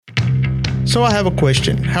So I have a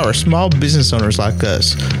question. How are small business owners like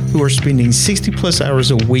us, who are spending 60 plus hours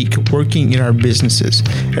a week working in our businesses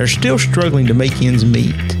and are still struggling to make ends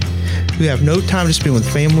meet, who have no time to spend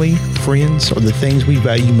with family, friends, or the things we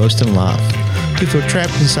value most in life, who feel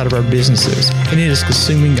trapped inside of our businesses and it is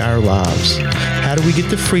consuming our lives? How do we get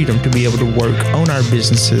the freedom to be able to work on our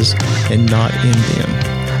businesses and not in them?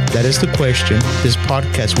 That is the question. This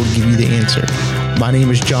podcast will give you the answer. My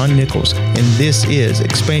name is John Nichols, and this is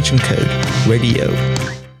Expansion Code Radio.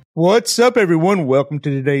 What's up, everyone? Welcome to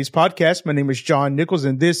today's podcast. My name is John Nichols,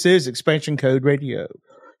 and this is Expansion Code Radio.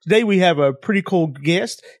 Today, we have a pretty cool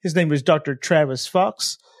guest. His name is Dr. Travis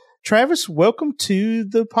Fox. Travis, welcome to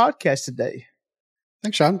the podcast today.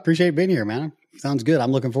 Thanks, Sean. Appreciate being here, man. Sounds good.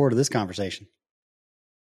 I'm looking forward to this conversation.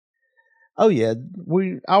 Oh, yeah.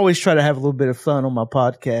 I always try to have a little bit of fun on my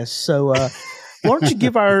podcast. So why don't you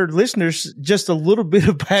give our listeners just a little bit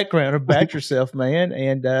of background about yourself, man,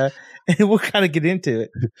 and we'll kind of get into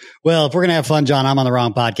it. Well, if we're going to have fun, John, I'm on the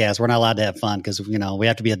wrong podcast. We're not allowed to have fun because, we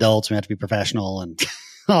have to be adults. We have to be professional and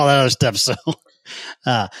all that other stuff. So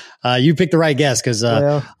you picked the right guest because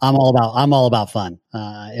I'm all about fun.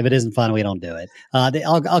 If it isn't fun, we don't do it.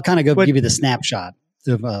 I'll kind of give you the snapshot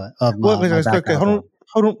of my background.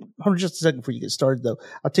 Hold on just a second before you get started, though.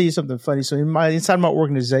 I'll tell you something funny. So inside my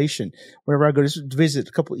organization, whenever I go to visit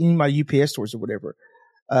any of my UPS stores or whatever,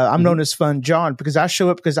 I'm known as Fun John because I show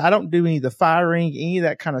up because I don't do any of the firing, any of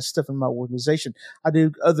that kind of stuff in my organization. I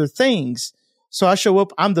do other things. So I show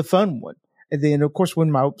up, I'm the fun one. And then, of course, me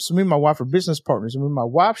and my wife are business partners. And when my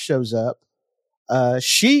wife shows up,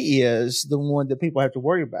 she is the one that people have to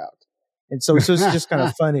worry about. And so it's just kind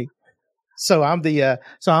of funny. So I'm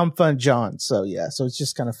I'm Fun John. So yeah, so it's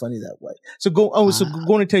just kind of funny that way. So go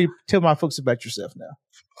on and tell my folks about yourself now.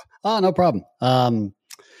 Oh, no problem. I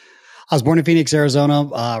was born in Phoenix,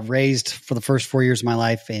 Arizona, raised for the first 4 years of my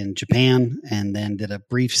life in Japan, and then did a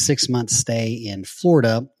brief 6-month stay in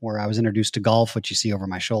Florida where I was introduced to golf, which you see over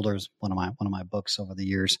my shoulders, one of my books over the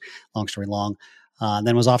years, long story long.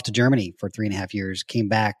 Then was off to Germany for 3.5 years, came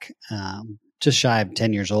back, just shy of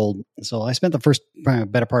 10 years old. So I spent the first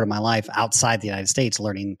better part of my life outside the United States,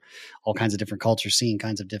 learning all kinds of different cultures, seeing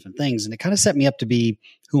kinds of different things. And it kind of set me up to be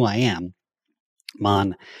who I am.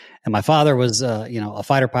 And my father was, a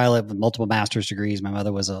fighter pilot with multiple master's degrees. My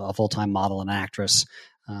mother was a full-time model and actress.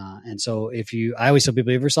 And so I always tell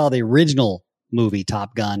people, if you ever saw the original movie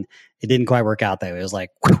Top Gun, it didn't quite work out that way. It was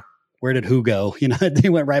like, where did who go? They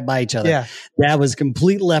went right by each other. Yeah. Dad was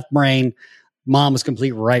complete left brain. Mom was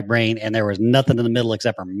complete right brain, and there was nothing in the middle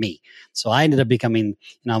except for me. So I ended up becoming,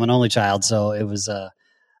 I'm an only child. So it was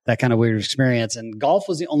that kind of weird experience. And golf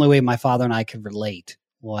was the only way my father and I could relate.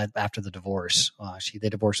 Well, after the divorce, they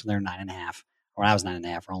divorced when they were 9.5, or I was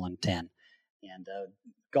 9.5, Roland 10. And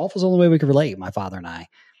golf was the only way we could relate, my father and I.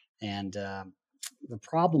 And the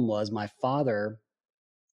problem was my father,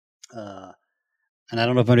 and I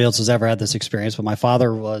don't know if anybody else has ever had this experience, but my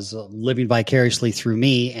father was living vicariously through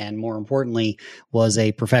me, and more importantly, was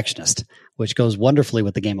a perfectionist, which goes wonderfully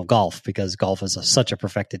with the game of golf because golf is such a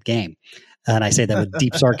perfected game. And I say that with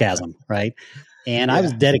deep sarcasm, right? And I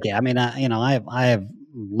was dedicated. I mean, I have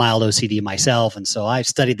mild OCD myself, and so I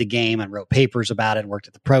studied the game and wrote papers about it and worked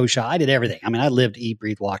at the pro shop. I did everything. I mean, I lived, eat,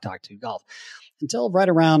 breathe, walk, talk to golf until right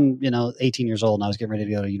around 18 years old, and I was getting ready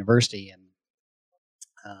to go to university. And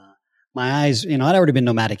my eyes, I'd already been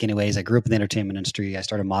nomadic anyways. I grew up in the entertainment industry. I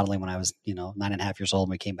started modeling when I was, 9.5 years old.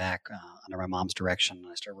 And we came back under my mom's direction.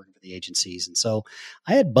 I started working for the agencies. And so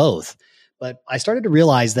I had both. But I started to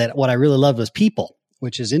realize that what I really loved was people,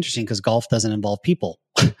 which is interesting because golf doesn't involve people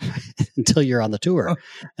until you're on the tour.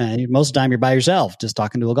 And most of the time you're by yourself, just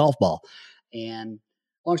talking to a golf ball. And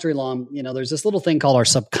long story long, there's this little thing called our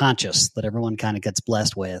subconscious that everyone kind of gets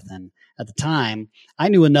blessed with. And at the time, I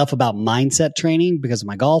knew enough about mindset training because of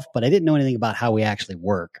my golf, but I didn't know anything about how we actually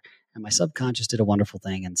work. And my subconscious did a wonderful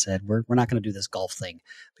thing and said, we're not going to do this golf thing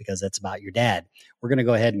because that's about your dad. We're going to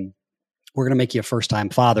go ahead and we're going to make you a first-time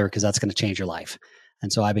father because that's going to change your life.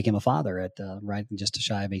 And so I became a father at just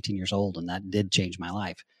shy of 18 years old, and that did change my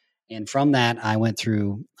life. And from that, I went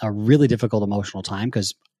through a really difficult emotional time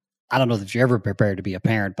because I don't know if you're ever prepared to be a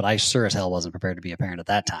parent, but I sure as hell wasn't prepared to be a parent at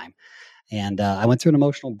that time. And I went through an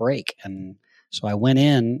emotional break. And so I went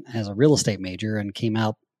in as a real estate major and came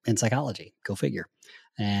out in psychology. Go figure.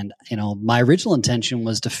 And, my original intention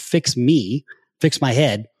was to fix my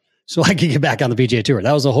head so I could get back on the PGA Tour.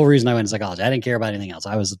 That was the whole reason I went into psychology. I didn't care about anything else.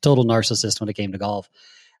 I was a total narcissist when it came to golf.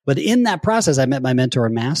 But in that process, I met my mentor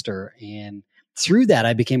and master. And through that,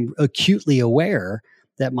 I became acutely aware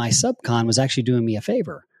that my subcon was actually doing me a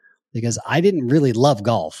favor because I didn't really love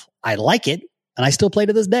golf. I like it. And I still play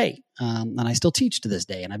to this day. And I still teach to this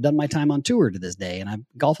day. And I've done my time on tour to this day. And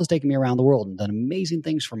golf has taken me around the world and done amazing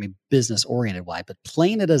things for me business oriented wise. But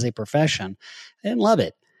playing it as a profession, I didn't love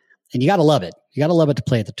it. And you got to love it. You got to love it to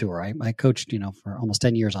play at the tour. I coached, for almost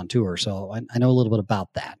 10 years on tour. So I know a little bit about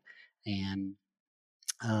that. And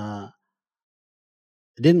my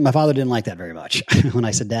father didn't like that very much. When I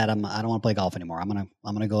said, Dad, I don't want to play golf anymore. I'm going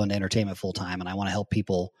to go into entertainment full time, and I want to help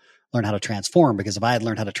people learn how to transform, because if I had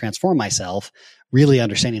learned how to transform myself, really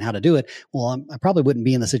understanding how to do it, well, I probably wouldn't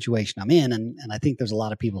be in the situation I'm in. And I think there's a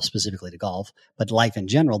lot of people specifically to golf, but life in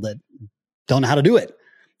general, that don't know how to do it.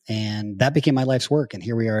 And that became my life's work. And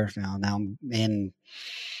here we are now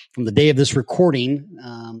from the day of this recording,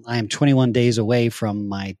 I am 21 days away from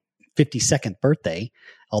my 52nd birthday,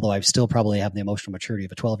 although I still probably have the emotional maturity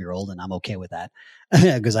of a 12-year-old, and I'm okay with that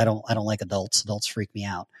because I don't like adults. Adults freak me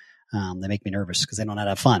out. They make me nervous because they don't know how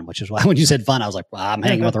to have fun, which is why when you said fun, I was like, well, I'm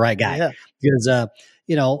hanging with the right guy. Yeah. Because,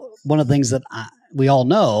 one of the things that we all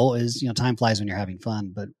know is, time flies when you're having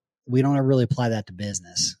fun, but we don't ever really apply that to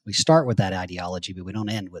business. We start with that ideology, but we don't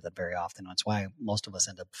end with it very often. That's why most of us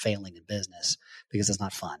end up failing in business, because it's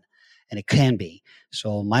not fun. And it can be.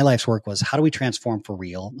 So my life's work was, how do we transform for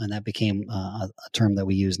real? And that became a term that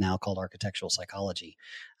we use now called architectural psychology,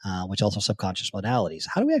 which also subconscious modalities.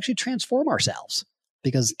 How do we actually transform ourselves?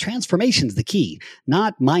 Because transformation is the key,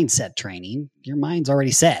 not mindset training. Your mind's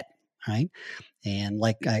already set, right? And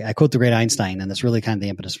like I quote the great Einstein, and that's really kind of the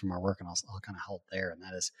impetus from our work, and I'll kind of help there. And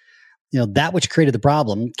that is, that which created the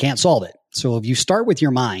problem can't solve it. So if you start with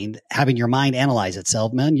your mind, having your mind analyze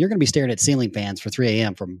itself, man, you're going to be staring at ceiling fans for 3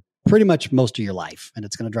 a.m. from pretty much most of your life. And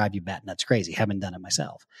it's going to drive you batty. That's crazy. Haven't done it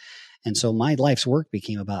myself. And so my life's work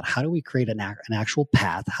became about, how do we create an actual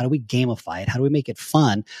path? How do we gamify it? How do we make it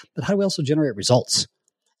fun? But how do we also generate results?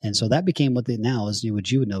 And so that became what now is,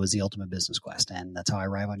 what you would know is the ultimate business quest. And that's how I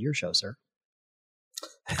arrive on your show, sir.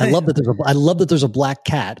 I love that there's a black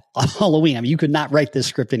cat on Halloween. I mean, you could not write this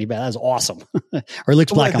script any better. That was awesome. Or it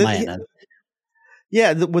looks black on my end.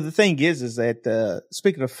 Yeah. The thing is that,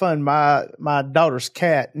 speaking of fun, my daughter's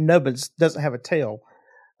cat, Nubbins, doesn't have a tail.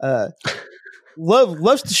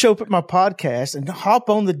 Loves to show up at my podcast and hop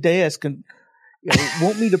on the desk and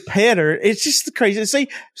want me to pet her. It's just crazy. See,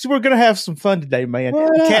 so we're going to have some fun today, man.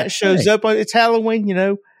 The cat shows up. It's Halloween,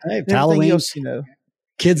 Hey, it's Halloween. Else,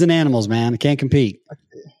 Kids and animals, man. They can't compete.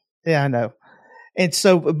 Yeah, I know. And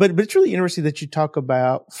so, but it's really interesting that you talk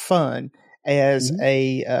about fun as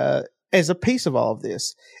a piece of all of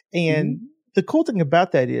this. And the cool thing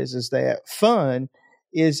about that is that fun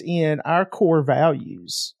is in our core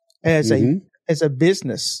values as a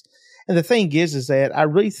business. And the thing is that I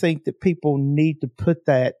really think that people need to put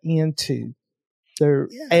that into their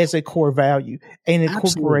as a core value and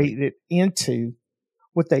incorporate it into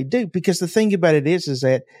what they do. Because the thing about it is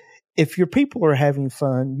that if your people are having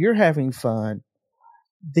fun, you're having fun,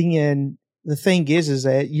 then the thing is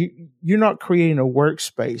that you're not creating a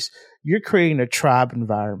workspace. You're creating a tribe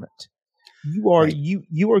environment. You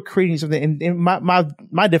are creating something. And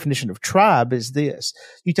my definition of tribe is this: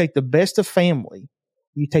 you take the best of family,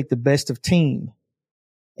 you take the best of team,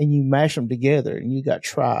 and you mash them together, and you got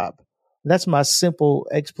tribe. That's my simple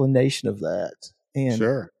explanation of that. And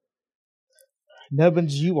sure.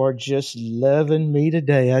 Nubbins, you are just loving me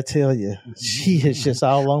today. I tell you, she is just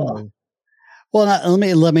all on me. Well,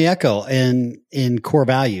 let me echo in core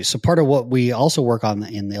values. So part of what we also work on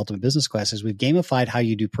in the Ultimate Business Quest is we've gamified how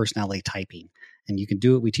you do personality typing, and you can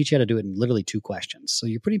do it. We teach you how to do it in literally 2 questions. So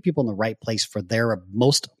you're putting people in the right place for their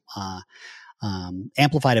most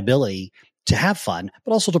amplified ability to have fun,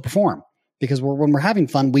 but also to perform. Because when we're having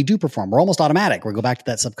fun, we do perform. We're almost automatic. We go back to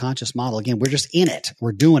that subconscious model. Again, we're just in it.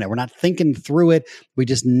 We're doing it. We're not thinking through it. We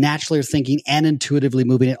just naturally are thinking and intuitively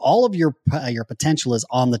moving it. All of your potential is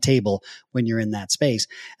on the table when you're in that space.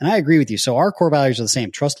 And I agree with you. So our core values are the same: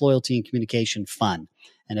 trust, loyalty, and communication, fun.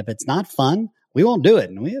 And if it's not fun, we won't do it.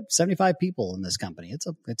 And we have 75 people in this company.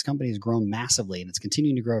 Its company has grown massively, and it's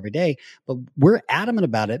continuing to grow every day. But we're adamant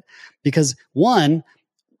about it because, one,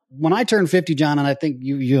 when I turned 50, John, and I think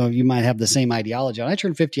you might have the same ideology. When I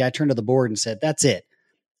turned 50, I turned to the board and said, "That's it.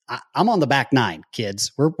 I'm on the back 9,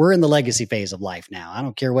 kids. We're in the legacy phase of life now. I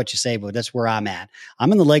don't care what you say, but that's where I'm at.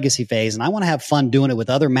 I'm in the legacy phase, and I want to have fun doing it with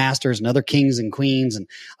other masters and other kings and queens. And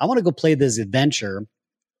I want to go play this adventure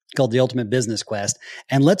called the Ultimate Business Quest.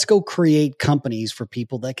 And let's go create companies for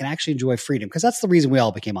people that can actually enjoy freedom." Because that's the reason we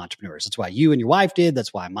all became entrepreneurs. That's why you and your wife did.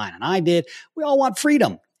 That's why mine and I did. We all want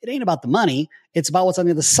freedom. It ain't about the money. It's about what's on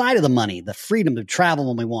the other side of the money, the freedom to travel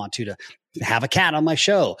when we want to have a cat on my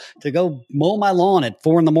show, to go mow my lawn at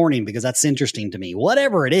 4 a.m. because that's interesting to me.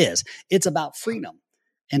 Whatever it is, it's about freedom.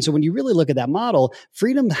 And so when you really look at that model,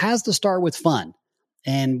 freedom has to start with fun.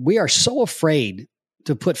 And we are so afraid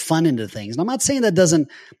to put fun into things. And I'm not saying that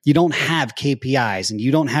you don't have KPIs and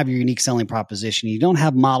you don't have your unique selling proposition. You don't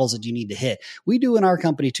have models that you need to hit. We do in our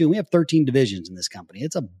company too. We have 13 divisions in this company.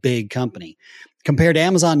 It's a big company. Compared to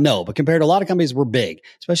Amazon, no, but compared to a lot of companies, we're big,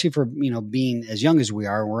 especially for, being as young as we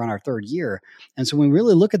are. We're on our third year. And so when we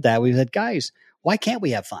really look at that, we've said, guys, why can't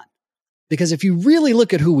we have fun? Because if you really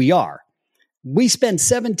look at who we are, we spend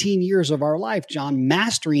 17 years of our life, John,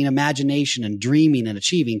 mastering imagination and dreaming and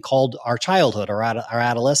achieving, called our childhood or our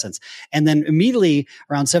adolescence. And then immediately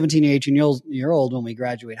around 17 or 18 year old, when we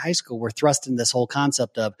graduate high school, we're thrust in this whole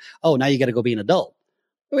concept of, oh, now you got to go be an adult.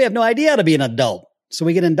 We have no idea how to be an adult. So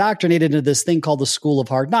we get indoctrinated into this thing called the school of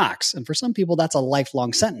hard knocks. And for some people, that's a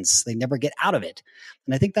lifelong sentence. They never get out of it.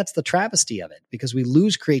 And I think that's the travesty of it, because we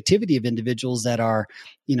lose creativity of individuals that are,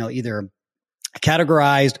 either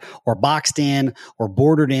categorized or boxed in or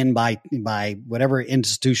bordered in by whatever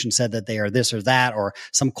institution said that they are this or that, or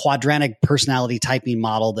some quadratic personality typing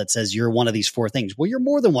model that says you're one of these four things. Well, you're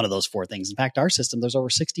more than one of those four things. In fact, our system, there's over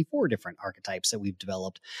 64 different archetypes that we've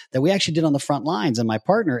developed that we actually did on the front lines. And my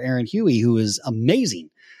partner, Aaron Huey, who is amazing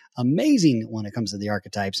when it comes to the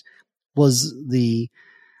archetypes, was the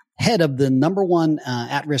head of the number one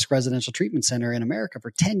at-risk residential treatment center in America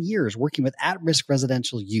for 10 years, working with at-risk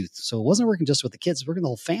residential youth. So it wasn't working just with the kids, it was working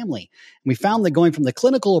with the whole family. And we found that going from the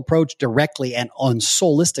clinical approach directly and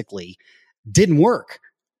holistically didn't work.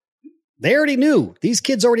 They already knew. These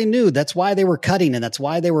kids already knew. That's why they were cutting, and that's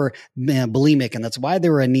why they were bulimic, and that's why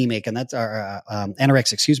they were anemic, and that's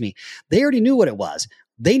anorexic, They already knew what it was.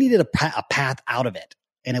 They needed a path out of it.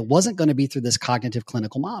 And it wasn't going to be through this cognitive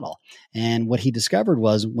clinical model. And what he discovered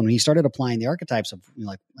was when he started applying the archetypes of,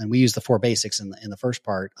 and we use the four basics in the first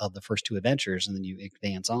part of the first two adventures, and then you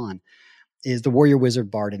advance on, is the warrior,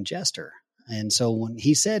 wizard, bard, and jester. And so when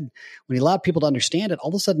he allowed people to understand it, all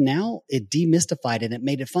of a sudden now it demystified it and it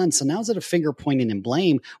made it fun. So now instead of finger pointing and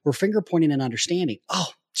blame, we're finger pointing and understanding. Oh,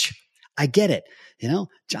 I get it.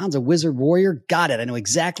 John's a wizard warrior. Got it. I know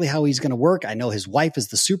exactly how he's going to work. I know his wife is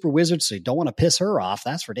the super wizard, so you don't want to piss her off.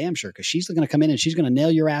 That's for damn sure, because she's going to come in and she's going to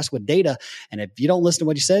nail your ass with data. And if you don't listen to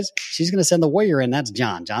what he says, she's going to send the warrior in. That's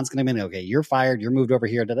John. John's going to come in. Okay, you're fired. You're moved over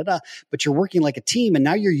here. But you're working like a team, and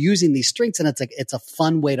now you're using these strengths, and it's a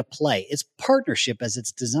fun way to play. It's partnership as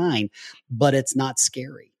it's designed, but it's not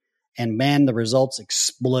scary. And man, the results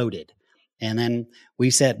exploded. And then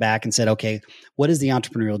we sat back and said, okay, what is the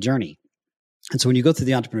entrepreneurial journey? And so when you go through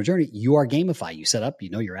the entrepreneur journey, you are gamified. You set up,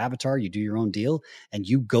 your avatar, you do your own deal, and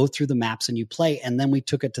you go through the maps and you play. And then we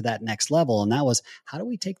took it to that next level. And that was, how do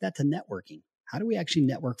we take that to networking? How do we actually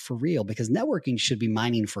network for real? Because networking should be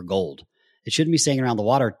mining for gold. It shouldn't be staying around the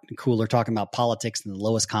water cooler talking about politics and the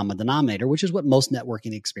lowest common denominator, which is what most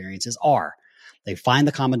networking experiences are. They find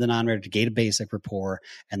the common denominator to gain a basic rapport,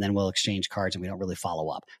 and then we'll exchange cards and we don't really follow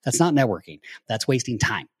up. That's not networking. That's wasting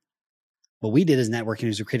time. What we did as networking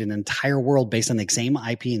is we created an entire world based on the same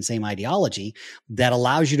IP and same ideology that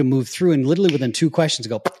allows you to move through and literally within 2 questions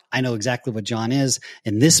go, I know exactly what John is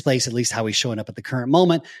in this place, at least how he's showing up at the current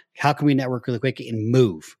moment. How can we network really quick and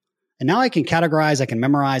move? And now I can categorize, I can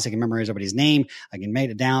memorize everybody's name. I can write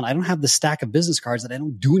it down. I don't have the stack of business cards that I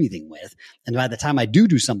don't do anything with. And by the time I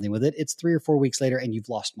do something with it, it's 3 or 4 weeks later and you've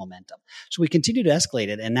lost momentum. So we continue to escalate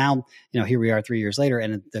it. And now, here we are 3 years later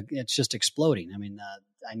and it's just exploding. I mean,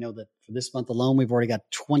 I know that for this month alone, we've already got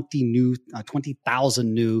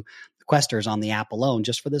 20,000 new questers on the app alone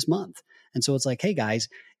just for this month. And so it's like, hey guys,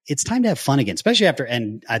 it's time to have fun again, especially after,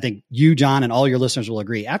 and I think you, John, and all your listeners will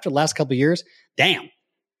agree, after the last couple of years, damn,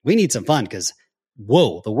 we need some fun because,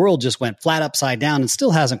 whoa, the world just went flat upside down and still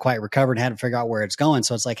hasn't quite recovered, hadn't figured out where it's going.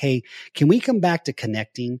 So it's like, hey, can we come back to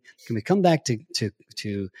connecting? Can we come back to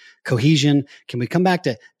cohesion? Can we come back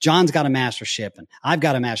to John's got a mastership and I've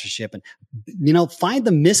got a mastership and, find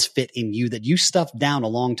the misfit in you that you stuffed down a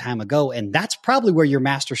long time ago. And that's probably where your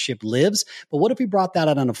mastership lives. But what if we brought that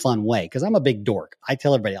out in a fun way? Because I'm a big dork. I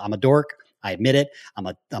tell everybody I'm a dork. I admit it. I'm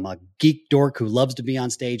a geek dork who loves to be on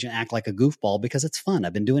stage and act like a goofball because it's fun.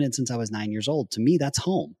 I've been doing it since I was 9 years old. To me, that's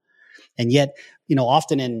home. And yet,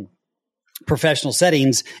 often in professional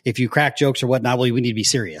settings, if you crack jokes or whatnot, well, we need to be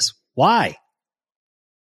serious. Why?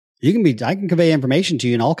 I can convey information to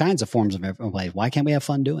you in all kinds of forms of ways. Why can't we have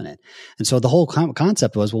fun doing it? And so the whole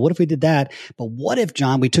concept was, well, what if we did that? But what if,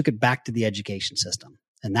 John, we took it back to the education system?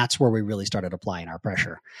 And that's where we really started applying our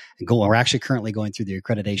pressure. We're actually currently going through the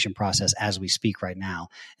accreditation process as we speak right now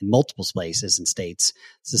in multiple places and states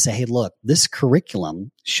to say, hey, look, this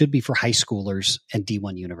curriculum should be for high schoolers and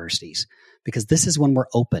D1 universities, because this is when we're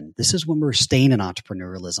open. This is when we're staying in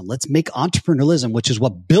entrepreneurialism. Let's make entrepreneurialism, which is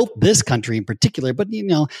what built this country in particular, but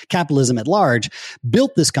capitalism at large,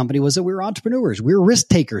 built this company, was that we were entrepreneurs. We were risk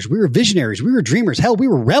takers. We were visionaries. We were dreamers. Hell, we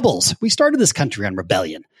were rebels. We started this country on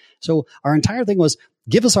rebellion. So our entire thing was,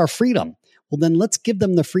 give us our freedom. Well, then let's give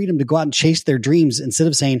them the freedom to go out and chase their dreams instead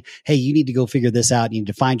of saying, hey, you need to go figure this out. You need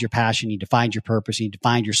to find your passion. You need to find your purpose. You need to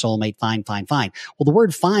find your soulmate. Find. Well, the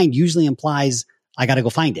word find usually implies I got to go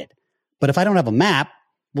find it. But if I don't have a map,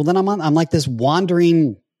 well, then I'm like this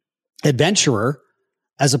wandering adventurer,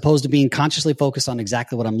 as opposed to being consciously focused on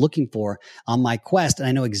exactly what I'm looking for on my quest. And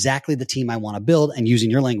I know exactly the team I want to build. And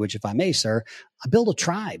using your language, if I may, sir, I build a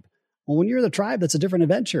tribe. Well, when you're the tribe, that's a different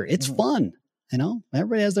adventure. It's fun.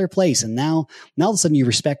 Everybody has their place. And now all of a sudden you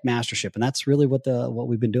respect mastership. And that's really what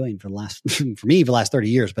we've been doing for the last 30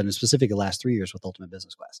 years, but in specific the last 3 years with Ultimate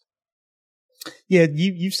Business Quest. Yeah.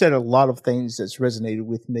 You've said a lot of things that's resonated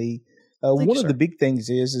with me. One of the big things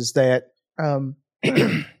is that,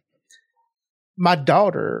 my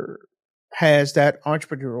daughter has that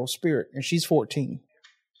entrepreneurial spirit, and she's 14.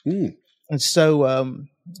 And so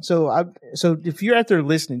if you're out there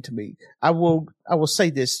listening to me, I will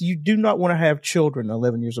say this: you do not want to have children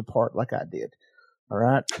 11 years apart like I did. All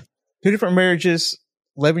right. 2 different marriages,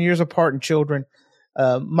 11 years apart, and children.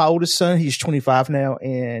 My oldest son, he's 25 now,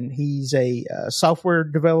 and he's a software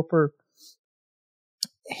developer.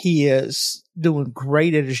 He is doing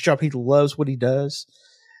great at his job. He loves what he does.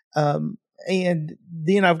 And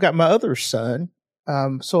then I've got my other son.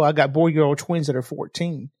 So I got boy-girl twins that are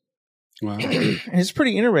 14. Wow. And it's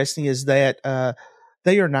pretty interesting is that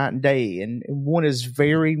they are night and day. And one is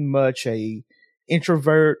very much a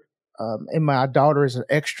introvert, and my daughter is an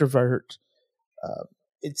extrovert.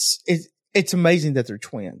 It's amazing that they're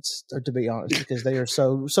twins, to be honest, because they are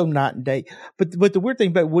so night and day. But the weird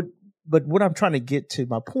thing about what I'm trying to get to,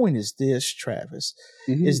 my point is this, Travis,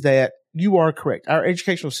 is that you are correct. Our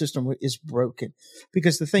educational system is broken,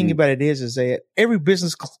 because the thing about it is that every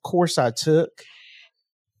business course I took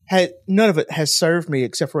none of it has served me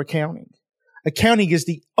except for accounting. Accounting is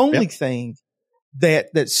the only thing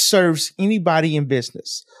that serves anybody in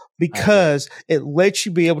business, because it lets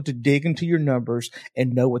you be able to dig into your numbers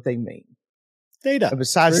and know what they mean. Data. And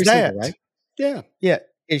besides that, simple, right? Yeah.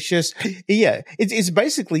 It's just, it's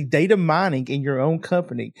basically data mining in your own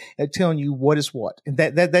company and telling you what is what. And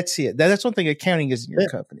that's it. That's one thing accounting is in your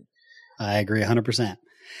company. I agree 100%.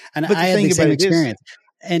 And I had the same experience.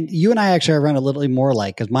 And you and I actually are around a little more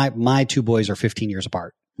alike, because my 2 boys are 15 years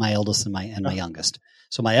apart, my eldest and my youngest.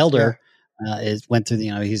 So my elder went through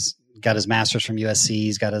he's got his master's from USC.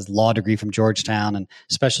 He's got his law degree from Georgetown, and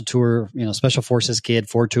special forces kid,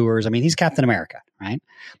 4 tours. I mean, he's Captain America, right?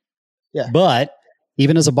 Yeah. But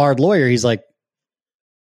even as a barred lawyer, he's like,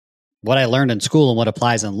 what I learned in school and what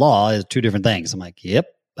applies in law is 2 different things. I'm like, yep.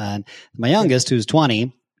 And my youngest, who's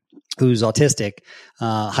 20, who's autistic,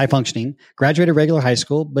 high functioning, graduated regular high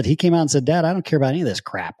school, but he came out and said, Dad, I don't care about any of this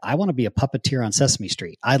crap. I want to be a puppeteer on Sesame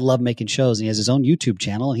Street. I love making shows. And he has his own YouTube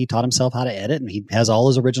channel, and he taught himself how to edit, and he has all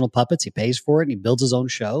his original puppets. He pays for it, and he builds his own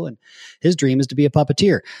show. And his dream is to be a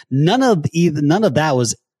puppeteer. None of that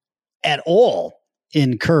was at all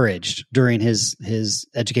encouraged during his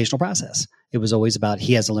educational process. It was always about,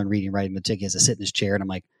 he has to learn reading, writing, but he has to sit in his chair. And I'm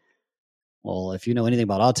like, well, if you know anything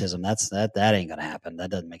about autism, that ain't going to happen. That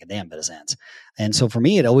doesn't make a damn bit of sense. And so for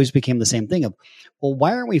me, it always became the same thing of, well,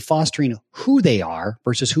 why aren't we fostering who they are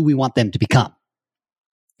versus who we want them to become?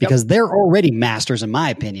 Because they're already masters, in my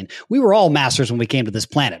opinion. We were all masters when we came to this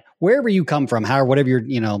planet. Wherever you come from, whatever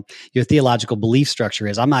your theological belief structure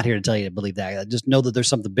is, I'm not here to tell you to believe that. Just know that there's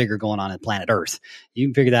something bigger going on planet Earth. You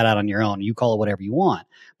can figure that out on your own. You call it whatever you want.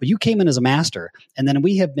 But you came in as a master, and then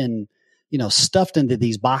we have been stuffed into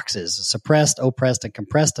these boxes, suppressed, oppressed, and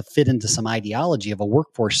compressed to fit into some ideology of a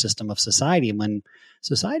workforce system of society. And when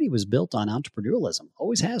society was built on entrepreneurialism,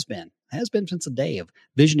 always has been since the day of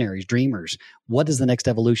visionaries, dreamers. What is the next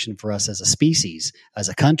evolution for us as a species, as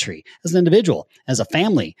a country, as an individual, as a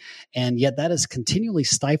family? And yet that is continually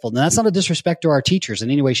stifled. And that's not a disrespect to our teachers in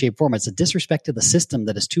any way, shape, form. It's a disrespect to the system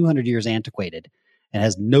that is 200 years antiquated and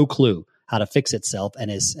has no clue how to fix itself, and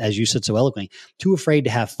is, as you said so eloquently, too afraid to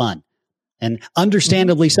have fun. And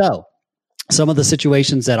understandably so. some of the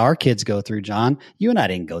situations that our kids go through, John, you and I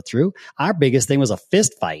didn't go through. Our biggest thing was a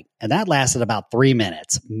fist fight, and that lasted about 3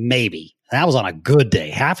 minutes, maybe. That was on a good day.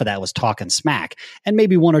 Half of that was talking smack, and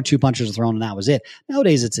maybe 1 or 2 punches thrown, and that was it.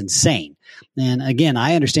 Nowadays, it's insane. And again,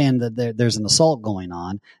 I understand that there's an assault going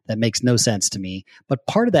on that makes no sense to me. But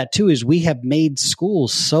part of that, too, is we have made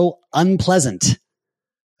schools so unpleasant.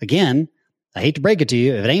 Again, I hate to break it to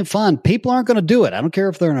you. If it ain't fun, people aren't going to do it. I don't care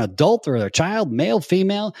if they're an adult or they're a child, male,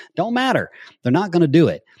 female, don't matter. They're not going to do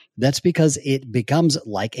it. That's because it becomes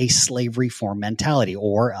like a slavery form mentality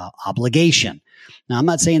or obligation. Now, I'm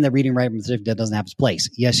not saying that reading, writing, that doesn't have its place.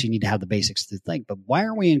 Yes, you need to have the basics to think, but why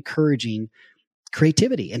aren't we encouraging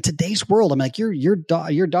creativity in today's world? I'm like, your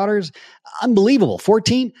daughter's unbelievable.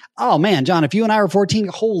 14. Oh man, John, if you and I were 14,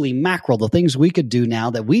 holy mackerel, the things we could do now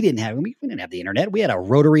that we didn't have. We didn't have the internet. We had a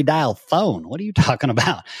rotary dial phone. What are you talking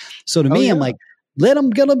about? So to me, I'm like, let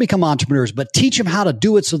them become entrepreneurs, but teach them how to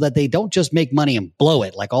do it so that they don't just make money and blow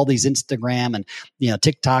it like all these Instagram and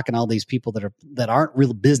TikTok and all these people that aren't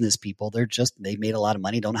real business people. They made a lot of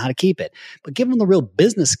money, don't know how to keep it. But give them the real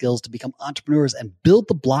business skills to become entrepreneurs and build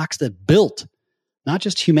the blocks that built not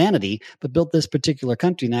just humanity, but built this particular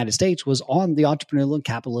country, United States, was on the entrepreneurial and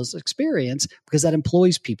capitalist experience because that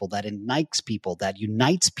employs people, that unites people, that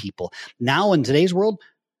unites people. Now in today's world,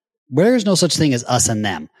 there's no such thing as us and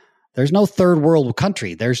them. There's no third world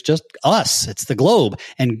country. There's just us. It's the globe.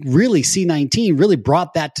 And really, C-19 really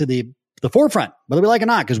brought that to the forefront, whether we like it or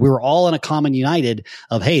not, because we were all in a common united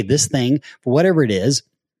of, hey, this thing, for whatever it is,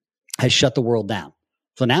 has shut the world down.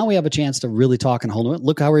 So now we have a chance to really talk and hold it.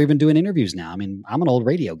 Look how we're even doing interviews now. I mean, I'm an old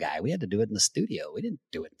radio guy. We had to do it in the studio. We didn't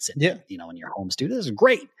do it in your home studio. This is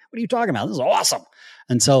great. What are you talking about? This is awesome.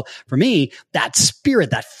 And so for me, that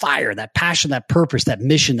spirit, that fire, that passion, that purpose, that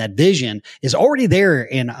mission, that vision is already there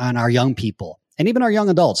on our young people and even our young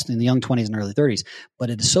adults in the young 20s and early 30s. But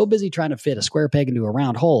it is so busy trying to fit a square peg into a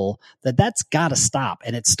round hole that's got to stop.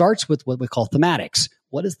 And it starts with what we call thematics.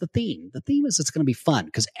 What is the theme? The theme is it's going to be fun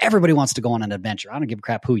because everybody wants to go on an adventure. I don't give a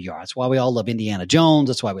crap who you are. That's why we all love Indiana Jones.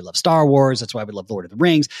 That's why we love Star Wars. That's why we love Lord of the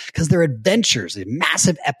Rings, because they're adventures, they're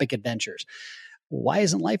massive, epic adventures. Why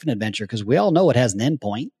isn't life an adventure? Because we all know it has an end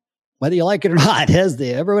point. Whether you like it or not,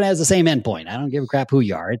 everyone has the same end point. I don't give a crap who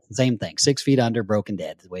you are. It's the same thing. 6 feet under, broken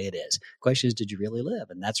dead, the way it is. Question is, did you really live?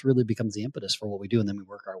 And that's really becomes the impetus for what we do. And then we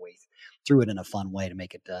work our way through it in a fun way to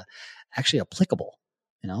make it actually applicable.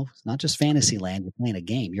 It's not just fantasy land. You're playing a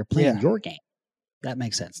game. You're playing your game. That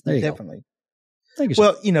makes sense. There you Definitely. go. Thank you,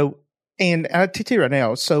 sir. Well, and I'll tell you right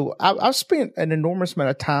now, so I've spent an enormous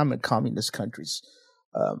amount of time in communist countries.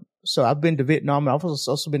 So I've been to Vietnam. I've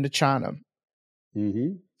also been to China.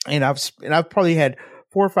 Mm-hmm. And I've probably had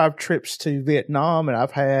 4 or 5 trips to Vietnam, and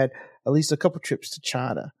I've had at least a couple trips to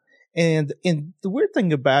China. And the weird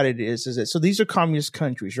thing about it is that so these are communist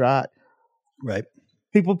countries, right? Right.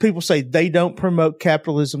 People say they don't promote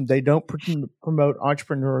capitalism, they don't promote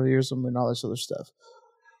entrepreneurialism and all this other stuff.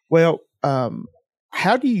 Well,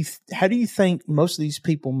 how do you think most of these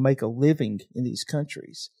people make a living in these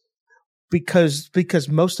countries? Because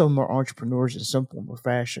most of them are entrepreneurs in some form or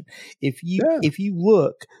fashion. If you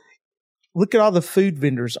look at all the food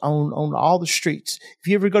vendors on all the streets. If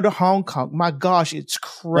you ever go to Hong Kong, my gosh, it's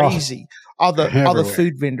crazy. All the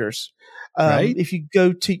food vendors. Right? If you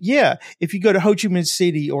go to Ho Chi Minh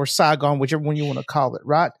City or Saigon, whichever one you want to call it,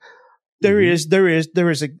 right? There is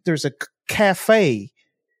a cafe.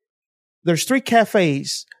 There's 3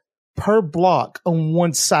 cafes per block on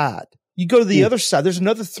one side. You go to the other side, there's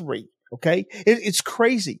another 3. Okay. It's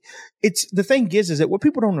crazy. The thing is that what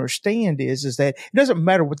people don't understand is that it doesn't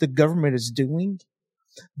matter what the government is doing.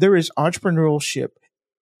 There is entrepreneurship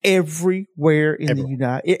everywhere in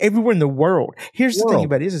everywhere in the world. Here's the thing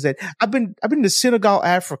about it is that I've been to Senegal,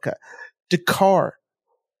 Africa, Dakar,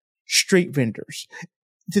 street vendors.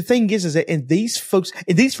 The thing is that these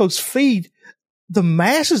folks feed the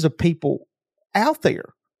masses of people out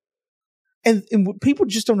there. And people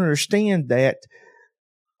just don't understand that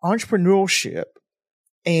entrepreneurship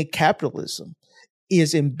and capitalism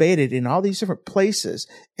is embedded in all these different places,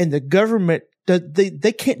 and the government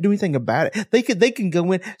they can't do anything about it. They can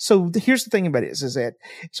go in. So here's the thing about it is that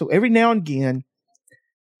so every now and again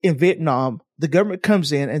in Vietnam, the government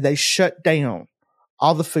comes in and they shut down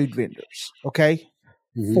all the food vendors, okay,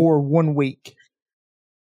 for 1 week.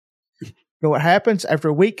 You know what happens after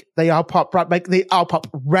a week? They all pop right back. They all pop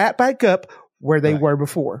right back up where they were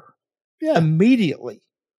before. Yeah, immediately.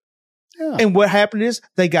 Yeah. And what happened is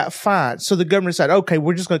they got fined. So the government said, okay,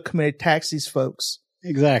 we're just going to come in and tax these folks.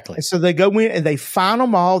 Exactly. And so they go in and they fine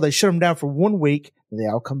them all. They shut them down for 1 week and they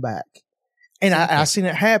all come back. And I've seen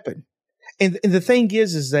it happen. And the thing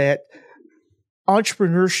is that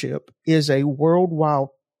entrepreneurship is a worldwide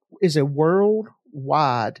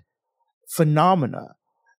phenomena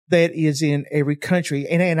that is in every country.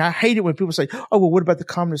 And I hate it when people say, oh, well, what about the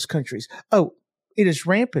communist countries? Oh, it is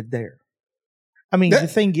rampant there. I mean, the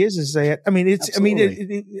thing is that, I mean,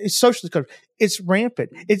 it's socialist country. It's rampant.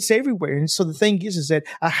 It's everywhere. And so the thing is that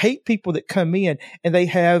I hate people that come in and they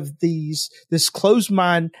have this closed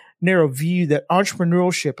mind, narrow view that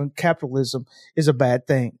entrepreneurship and capitalism is a bad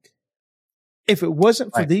thing. If it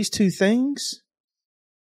wasn't for these two things,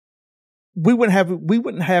 we wouldn't have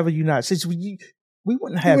a United States. We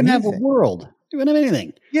wouldn't have a world. We wouldn't have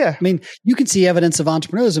anything. Yeah. I mean, you can see evidence of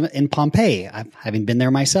entrepreneurialism in Pompeii. Having been there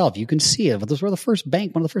myself, you can see it. Those were one of the first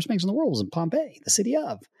banks in the world was in Pompeii, the city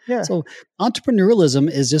of. Yeah. So entrepreneurialism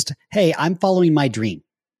is just, hey, I'm following my dream.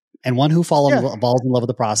 And one who falls in love with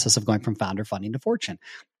the process of going from founder funding to fortune.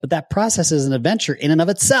 But that process is an adventure in and of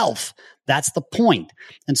itself. That's the point.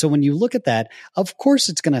 And so when you look at that, of course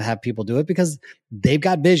it's going to have people do it because they've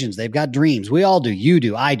got visions, they've got dreams. We all do. You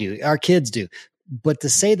do. I do. Our kids do. But to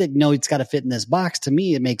say that, no, it's got to fit in this box, to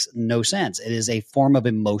me, it makes no sense. It is a form of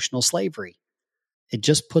emotional slavery. It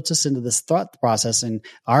just puts us into this thought process. And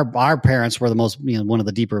our parents were the most, one of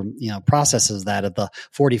the deeper, processes that of the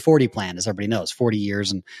 40-40 plan, as everybody knows, 40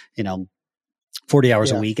 years and, 40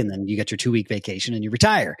 hours a week. And then you get your 2-week vacation and you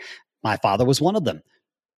retire. My father was one of them.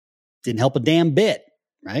 Didn't help a damn bit,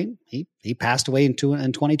 right? He passed away in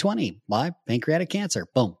 2020 by pancreatic cancer.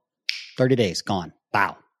 Boom. 30 days gone.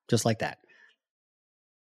 Wow. Just like that.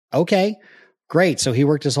 Okay, great. So he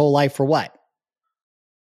worked his whole life for what?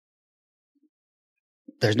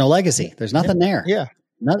 There's no legacy. There's nothing there. Yeah.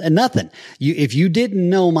 Nothing. If you didn't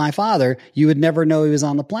know my father, you would never know he was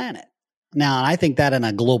on the planet. Now, I think that on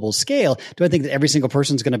a global scale, do I think that every single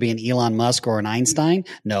person is going to be an Elon Musk or an Einstein?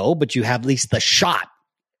 No, but you have at least the shot.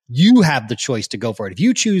 You have the choice to go for it. If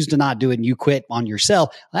you choose to not do it and you quit on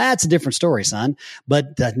yourself, that's a different story, son.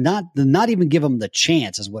 But not even give them the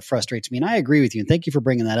chance is what frustrates me. And I agree with you. And thank you for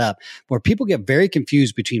bringing that up, where people get very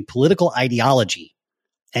confused between political ideology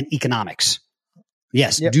and economics.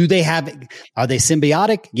 Yes. Yep. Are they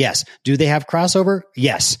symbiotic? Yes. Do they have crossover?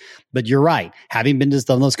 Yes. But you're right. Having been to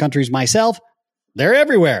some of those countries myself, they're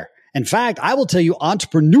everywhere. In fact, I will tell you,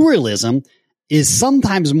 entrepreneurialism is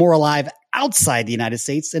sometimes more alive outside the United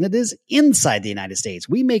States than it is inside the United States.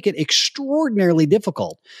 We make it extraordinarily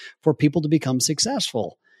difficult for people to become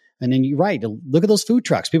successful. And then you're right. Look at those food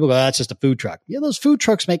trucks. People go, oh, that's just a food truck. Yeah, those food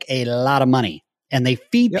trucks make a lot of money and they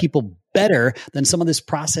feed people better than some of this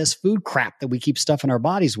processed food crap that we keep stuffing our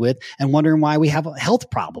bodies with and wondering why we have health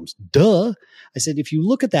problems. Duh. I said, if you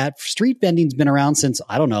look at that, street vending's been around since,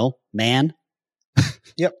 I don't know, man.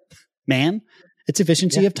 Yep. Man. It's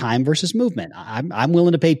efficiency of time versus movement. I'm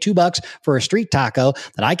willing to pay $2 for a street taco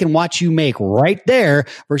that I can watch you make right there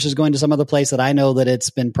versus going to some other place that I know that it's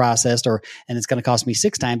been processed and it's going to cost me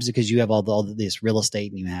 6 times because you have all this real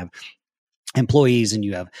estate and you have employees and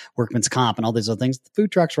you have workman's comp and all these other things. The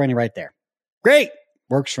food truck's running right there. Great.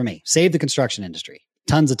 Works for me. Save the construction industry.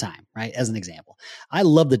 Tons of time, right? As an example. I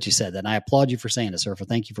love that you said that. And I applaud you for saying it, sir.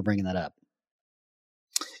 Thank you for bringing that up.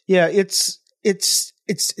 Yeah, it's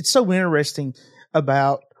so interesting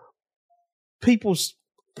about people's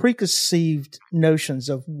preconceived notions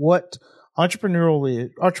of what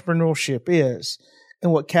entrepreneurship is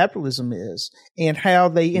and what capitalism is and how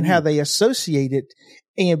they associate it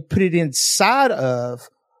and put it inside of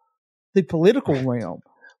the political realm.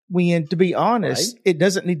 When, to be honest, it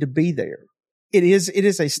doesn't need to be there. It is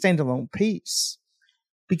a standalone piece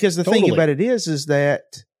because the thing about it is that,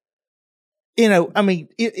 I mean,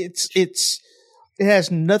 it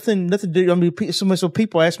has nothing to do. I mean, so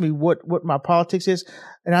people ask me what my politics is,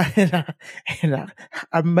 and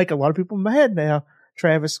I make a lot of people mad now,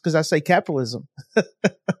 Travis, because I say capitalism.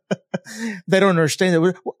 They don't understand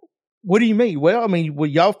that. What do you mean? Well, I mean,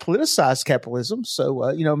 y'all politicized capitalism, so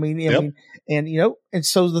and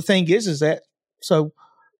so the thing is that so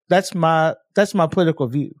that's my political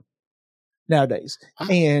view nowadays,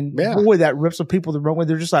 and boy, that rips some people the wrong way.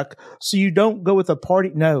 They're just like, so you don't go with a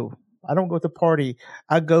party? No. I don't go with the party.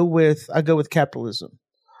 I go with capitalism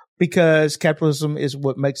because capitalism is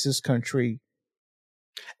what makes this country.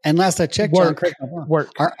 And last I checked, work.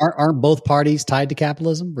 Aren't both parties tied to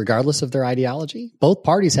capitalism, regardless of their ideology? Both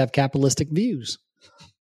parties have capitalistic views.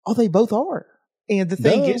 Oh, they both are. And the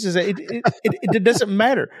thing is that it doesn't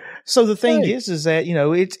matter. So the thing is that,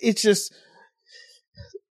 it's just,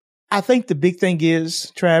 I think the big thing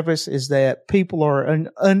is, Travis, is that people are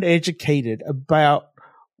uneducated about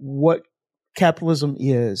what capitalism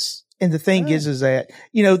is. And the thing is that,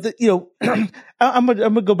 I'm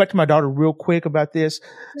going to go back to my daughter real quick about this.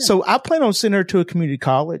 Yeah. So I plan on sending her to a community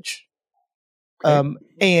college.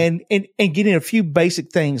 and getting a few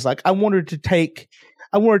basic things. Like I wanted to take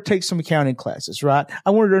some accounting classes, right? I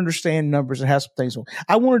wanted to understand numbers and have some things.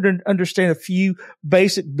 I wanted to understand a few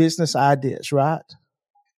basic business ideas, right?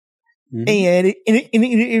 Mm-hmm. And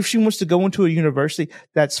if she wants to go into a university,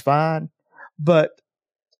 that's fine. But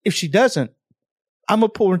if she doesn't, I'm going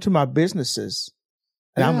to pull her into my businesses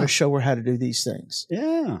and I'm going to show her how to do these things.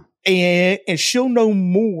 Yeah. And she'll know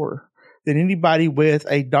more than anybody with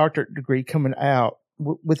a doctorate degree coming out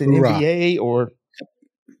with an MBA or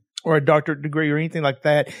a doctorate degree or anything like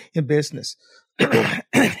that in business.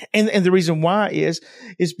 and the reason why is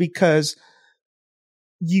because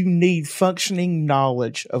you need functioning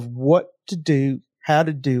knowledge of what to do, how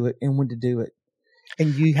to do it, and when to do it.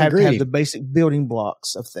 And you have to have the basic building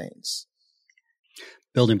blocks of things.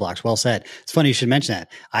 Building blocks. Well said. It's funny you should mention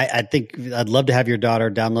that. I think I'd love to have your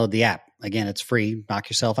daughter download the app. Again, it's free. Knock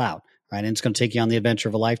yourself out, right? And it's going to take you on the adventure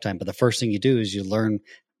of a lifetime. But the first thing you do is you learn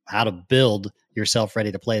how to build yourself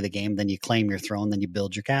ready to play the game. Then you claim your throne. Then you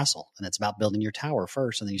build your castle. And it's about building your tower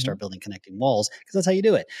first. And then you start building connecting walls because that's how you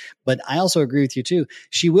do it. But I also agree with you too.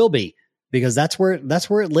 She will be, because that's where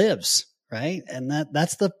it lives. Right. And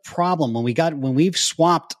that's the problem when we've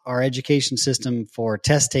swapped our education system for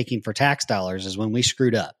test taking for tax dollars is when we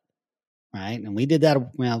screwed up. Right. And we did that,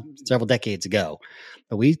 several decades ago,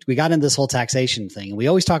 but we got into this whole taxation thing, and we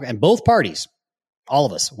always talk, and both parties, all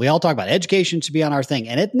of us, we all talk about education should be on our thing,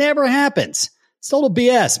 and it never happens. It's total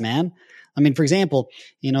BS, man. I mean, for example,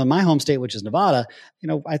 in my home state, which is Nevada,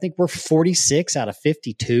 I think we're 46 out of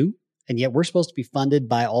 52. And yet we're supposed to be funded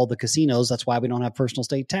by all the casinos. That's why we don't have personal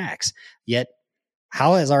state tax. Yet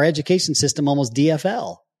how is our education system almost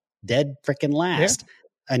DFL? Dead freaking last.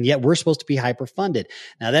 Yeah. And yet we're supposed to be hyper funded.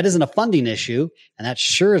 Now that isn't a funding issue. And that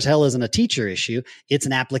sure as hell isn't a teacher issue. It's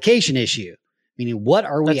an application issue. Meaning, what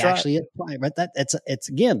are we actually applying? Right? It's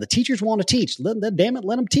again, the teachers want to teach. Let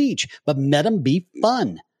them teach, but let them be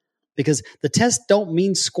fun, because the tests don't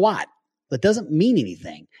mean squat. That doesn't mean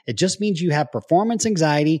anything. It just means you have performance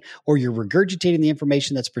anxiety or you're regurgitating the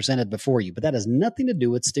information that's presented before you. But that has nothing to do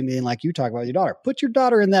with stimulating like you talk about with your daughter. Put your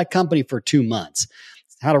daughter in that company for 2 months.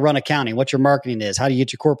 How to run accounting, what your marketing is, how do you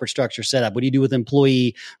get your corporate structure set up, what do you do with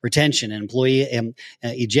employee retention and employee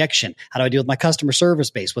ejection, how do I deal with my customer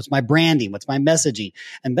service base, what's my branding, what's my messaging.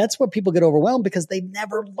 And that's what people get overwhelmed because they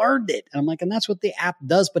never learned it. And I'm like, and that's what the app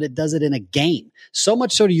does, but it does it in a game. So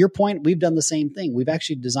much so, to your point, we've done the same thing. We've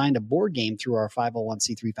actually designed a board game through our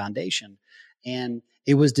 501c3 foundation, and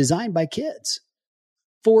it was designed by kids,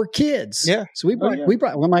 for kids. Yeah. So we brought,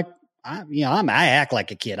 we're like, I act like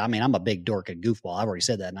a kid. I mean, I'm a big dork and goofball. I've already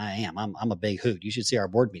said that, and I am. I'm a big hoot. You should see our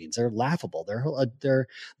board meetings. They're laughable. They're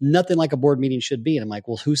nothing like a board meeting should be. And I'm like,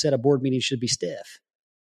 well, who said a board meeting should be stiff?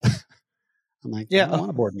 I'm like, I don't want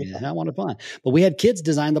a board meeting. I want it fun. But we had kids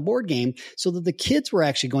design the board game so that the kids were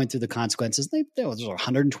actually going through the consequences. There's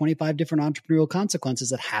 125 different entrepreneurial consequences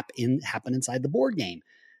that happen inside the board game,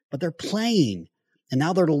 but they're playing, and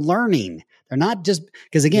now they're learning. They're not just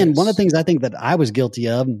because, again, one of the things I think that I was guilty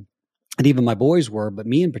of, and even my boys were, but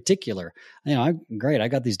me in particular, great. I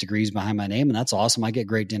got these degrees behind my name, and that's awesome. I get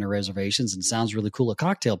great dinner reservations and sounds really cool at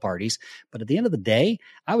cocktail parties. But at the end of the day,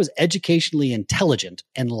 I was educationally intelligent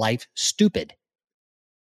and life stupid.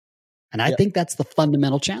 And I think that's the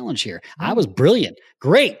fundamental challenge here. I was brilliant.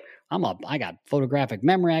 Great. I got photographic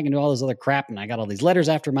memory. I can do all this other crap, and I got all these letters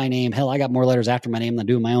after my name. Hell, I got more letters after my name than I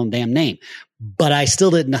do my own damn name. But I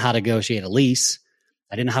still didn't know how to negotiate a lease.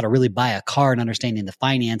 I didn't know how to really buy a car and understanding the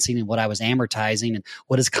financing and what I was amortizing and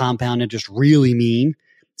what does compound interest really mean.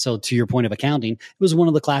 So to your point of accounting, it was one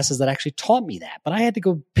of the classes that actually taught me that. But I had to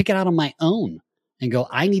go pick it out on my own and go,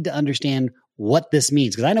 I need to understand what this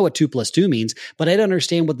means, because I know what 2 + 2 means, but I don't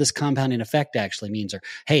understand what this compounding effect actually means. Or,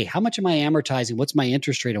 hey, how much am I amortizing? What's my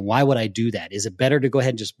interest rate? And why would I do that? Is it better to go ahead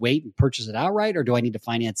and just wait and purchase it outright? Or do I need to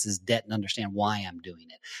finance this debt and understand why I'm doing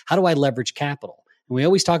it? How do I leverage capital? And we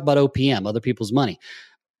always talk about OPM, other people's money,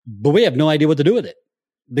 but we have no idea what to do with it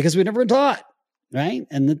because we've never been taught, right?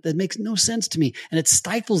 And that makes no sense to me. And it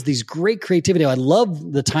stifles these great creativity. I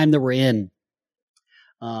love the time that we're in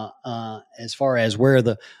as far as where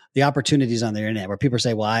the opportunities on the internet, where people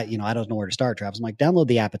say, well, I don't know where to start, Travis. I'm like, download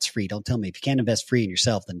the app. It's free. Don't tell me. If you can't invest free in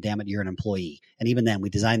yourself, then damn it, you're an employee. And even then, we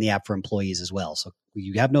designed the app for employees as well. So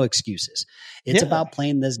you have no excuses. It's about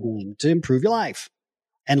playing this game to improve your life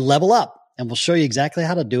and level up. And we'll show you exactly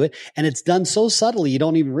how to do it. And it's done so subtly, you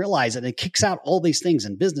don't even realize it. It kicks out all these things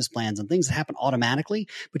and business plans and things that happen automatically,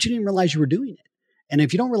 but you didn't even realize you were doing it. And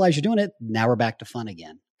if you don't realize you're doing it, now we're back to fun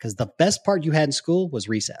again. Because the best part you had in school was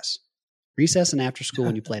recess. Recess and after school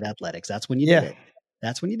when you played athletics. That's when you did it.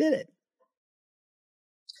 That's when you did it.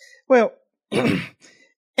 Well,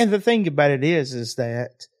 And the thing about it is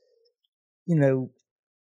that, you know,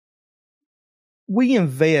 we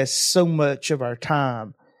invest so much of our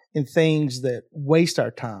time in things that waste our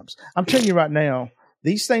times. I'm telling you right now,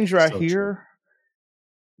 these things right here,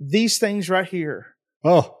 these things right here,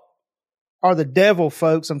 are the devil,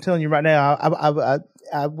 folks. I'm telling you right now.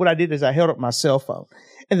 What I did is I held up my cell phone,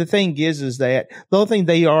 and the thing is that the only thing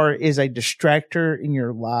they are is a distractor in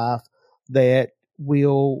your life that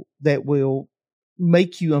will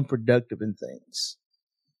make you unproductive in things.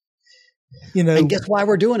 You know, and guess why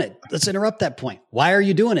we're doing it? Let's interrupt that point. Why are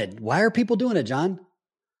you doing it? Why are people doing it, John?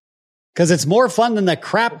 Because it's more fun than the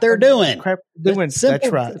crap they're doing.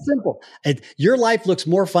 That's right. It's simple. Your life looks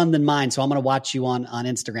more fun than mine, so I'm going to watch you on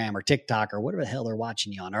Instagram or TikTok or whatever the hell they're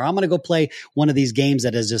watching you on. Or I'm going to go play one of these games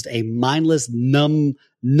that is just a mindless,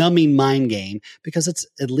 numbing mind game because it's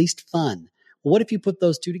at least fun. Well, what if you put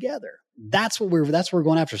those two together? That's what we're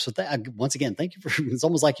going after. So once again, thank you for, it's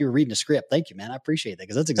almost like you were reading a script. Thank you, man. I appreciate that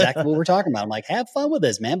because that's exactly what we're talking about. I'm like, have fun with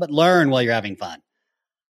this, man, but learn while you're having fun.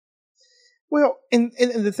 Well, and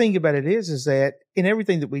the thing about it is that in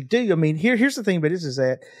everything that we do, I mean, here's the thing about it is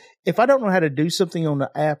that if I don't know how to do something on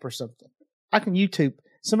the app or something, I can YouTube.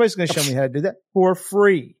 Somebody's going to show me how to do that for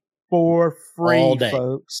free, all day,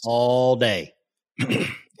 folks, all day.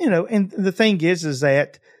 You know, and the thing is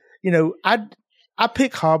that, you know, I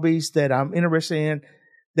pick hobbies that I'm interested in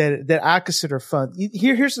that I consider fun.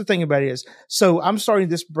 Here's the thing about it is, so I'm starting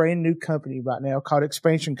this brand new company right now called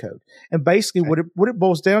Expansion Code. And basically what it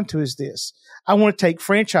boils down to is this. I want to take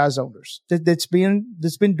franchise owners that's been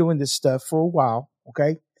doing this stuff for a while.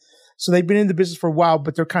 Okay. So they've been in the business for a while,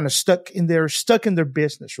 but they're kind of stuck in their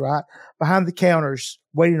business, right? Behind the counters,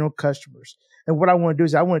 waiting on customers. And what I want to do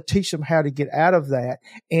is I want to teach them how to get out of that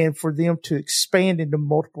and for them to expand into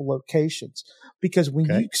multiple locations. Because when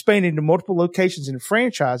you expand into multiple locations and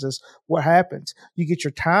franchises, what happens? You get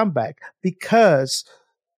your time back because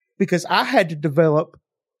I had to develop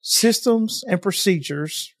systems and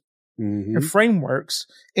procedures and frameworks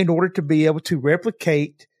in order to be able to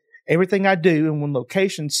replicate everything I do in one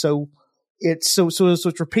location. So it's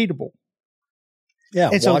repeatable.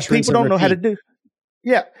 Yeah. And so people don't know how to do.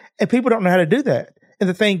 Yeah. And people don't know how to do that. And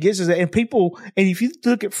the thing is that, and if you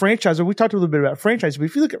look at franchises, we talked a little bit about franchise, but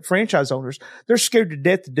if you look at franchise owners, they're scared to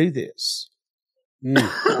death to do this. You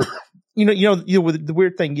know, the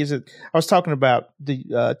weird thing is that I was talking about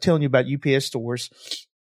telling you about UPS stores,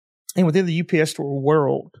 and within the UPS store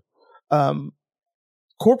world,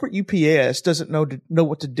 corporate UPS doesn't know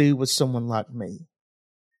what to do with someone like me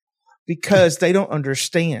because they don't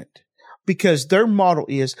understand. Because their model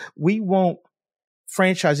is we want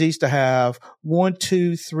franchisees to have 1,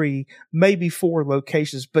 2, 3, maybe 4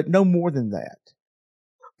 locations, but no more than that.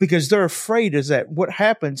 Because they're afraid is that what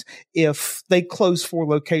happens if they close 4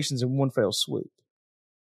 locations in one fell swoop.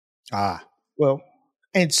 Well,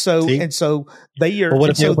 and so they are,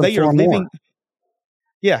 what if they are living. More?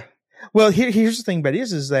 Yeah. Well, here's the thing about it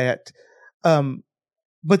is that,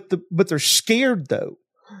 but they're scared though.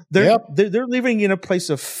 They're living in a place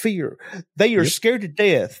of fear. They are scared to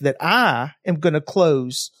death that I am going to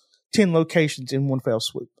close 10 locations in one fell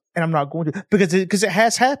swoop, and I'm not going to because it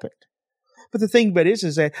has happened. But the thing about it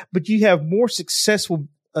is that you have more successful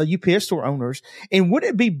UPS store owners, and would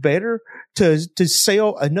it be better to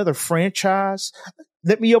sell another franchise?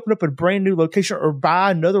 Let me open up a brand new location or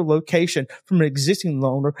buy another location from an existing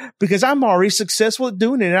owner because I'm already successful at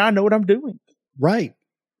doing it and I know what I'm doing. Right.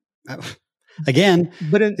 Again,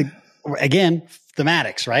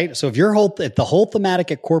 thematics, right? So if the whole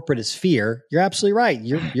thematic at corporate is fear, you're absolutely right.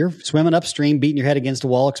 You're swimming upstream, beating your head against a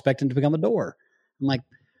wall, expecting to become a door. I'm like,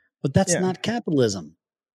 but that's not capitalism.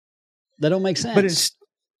 That don't make sense.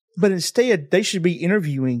 But instead, they should be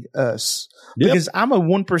interviewing us because I'm a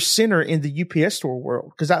 1%er in the UPS store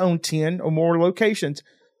world because I own 10 or more locations.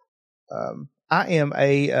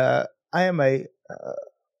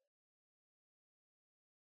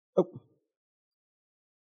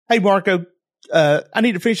 Hey, Marco, I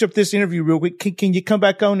need to finish up this interview real quick. Can you come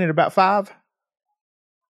back on in about 5?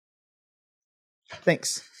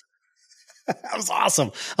 Thanks. That was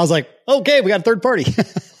awesome. I was like, okay, we got a third party.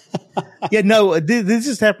 Yeah, no, this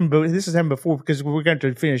has happened, but this has happened before because we're going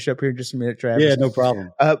to finish up here in just a minute, Travis. Yeah, no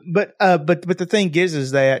problem. But the thing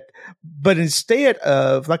is that, but instead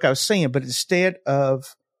of, like I was saying, instead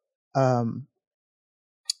of them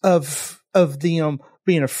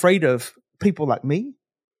being afraid of people like me,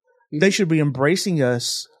 they should be embracing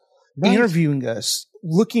us, interviewing us,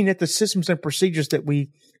 looking at the systems and procedures that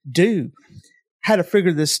we do, how to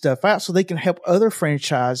figure this stuff out so they can help other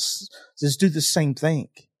franchises do the same thing.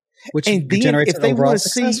 Which and generates if they want to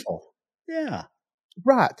see,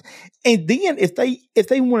 Right. And then if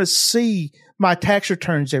they want to see my tax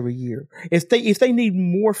returns every year, if they need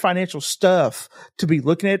more financial stuff to be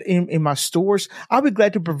looking at in my stores, I'll be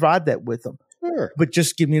glad to provide that with them. Sure. But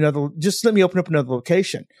just let me open up another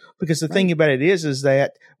location. Because the thing about it is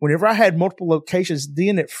that whenever I had multiple locations,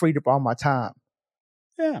 then it freed up all my time.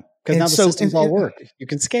 Yeah. Because now the systems all work. You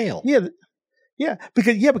can scale. Yeah. Yeah.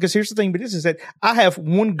 Because here's the thing about this is that I have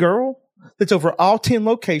one girl that's over all 10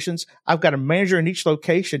 locations. I've got a manager in each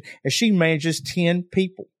location, and she manages 10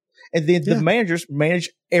 people. And then the managers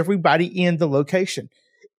manage everybody in the location.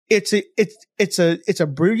 It's a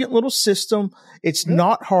brilliant little system. It's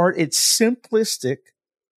not hard. It's simplistic.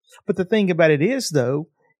 But the thing about it is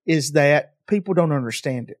that people don't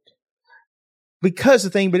understand it. Because the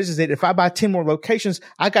thing about it is that if I buy 10 more locations,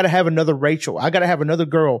 I got to have another Rachel. I got to have another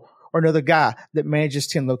girl or another guy that manages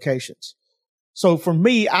 10 locations. So for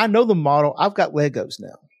me, I know the model. I've got Legos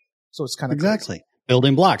now. So it's kind of exactly crazy.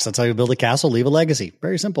 Building blocks. That's how you build a castle, leave a legacy.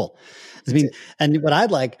 Very simple. I mean, and what I'd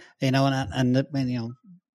like, I'd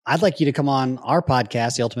like you to come on our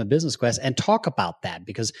podcast, The Ultimate Business Quest, and talk about that,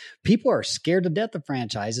 because people are scared to death of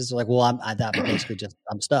franchises. They're like, well, I'm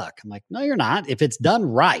stuck. I'm like, no, you're not. If it's done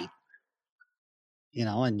right,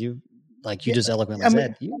 and you just eloquently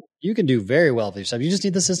said, you can do very well for yourself. You just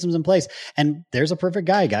need the systems in place. And there's a perfect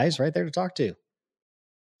guy, guys, right there to talk to.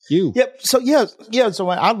 You. Yep. So, So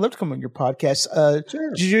I'd love to come on your podcast.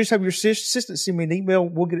 Sure. Did you just have your assistant send me an email?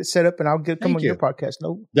 We'll get it set up and I'll come on your podcast.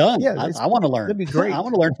 No. Done. Yeah. I want to learn. That'd be great. I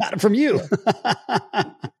want to learn about it from you.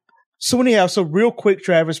 So anyhow, real quick,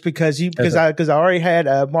 Travis, because I already had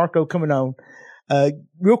Marco coming on.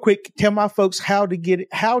 Real quick, tell my folks how to get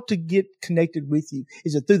connected with you.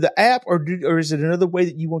 Is it through the app or is it another way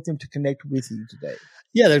that you want them to connect with you today?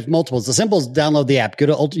 Yeah, there's multiples. The simple is download the app. You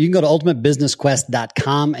can go to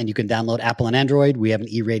ultimatebusinessquest.com and you can download Apple and Android. We have an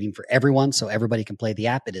E-rating for everyone, so everybody can play the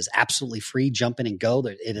app. It is absolutely free. Jump in and go.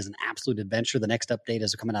 It is an absolute adventure. The next update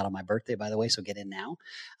is coming out on my birthday, by the way, so get in now.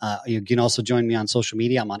 You can also join me on social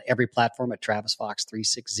media. I'm on every platform at Travis Fox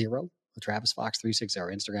 360. Travis Fox 360,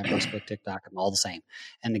 Instagram, Facebook, TikTok, I'm all the same.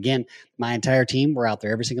 And again, my entire team, we're out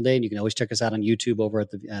there every single day, and you can always check us out on YouTube over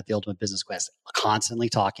at the Ultimate Business Quest, constantly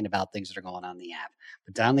talking about things that are going on in the app.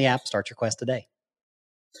 But down the app, start your quest today.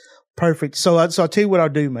 Perfect. So I'll tell you what I'll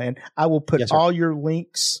do, man. I will put all your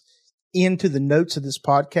links into the notes of this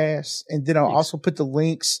podcast, and then I'll also put the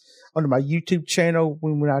links under my YouTube channel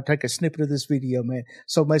when I take a snippet of this video, man.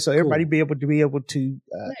 So everybody be able to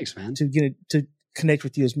thanks, man. To get it to connect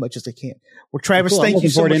with you as much as they can. Well, Travis, thank you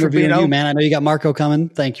so much for being on. Man. I know you got Marco coming.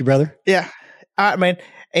 Thank you, brother. Yeah. All right, man.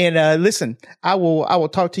 And listen, I will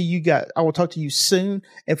talk to you guys. I will talk to you soon.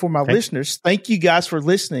 And for my listeners, thank you guys for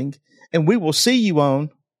listening. And we will see you on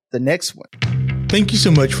the next one. Thank you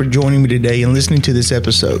so much for joining me today and listening to this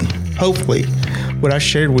episode. Hopefully, what I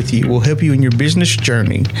shared with you will help you in your business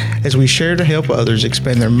journey as we share to help others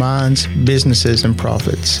expand their minds, businesses, and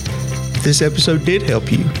profits. If this episode did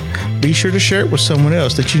help you, be sure to share it with someone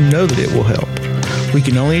else that you know that it will help. We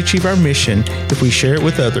can only achieve our mission if we share it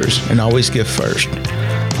with others and always give first.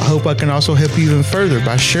 I hope I can also help you even further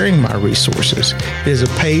by sharing my resources. It is a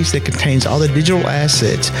page that contains all the digital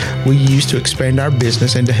assets we use to expand our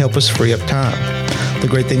business and to help us free up time. The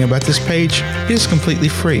great thing about this page, it is completely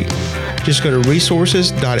free. Just go to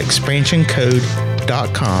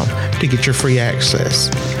resources.expansioncode.com to get your free access.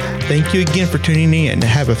 Thank you again for tuning in.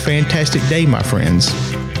 Have a fantastic day, my friends.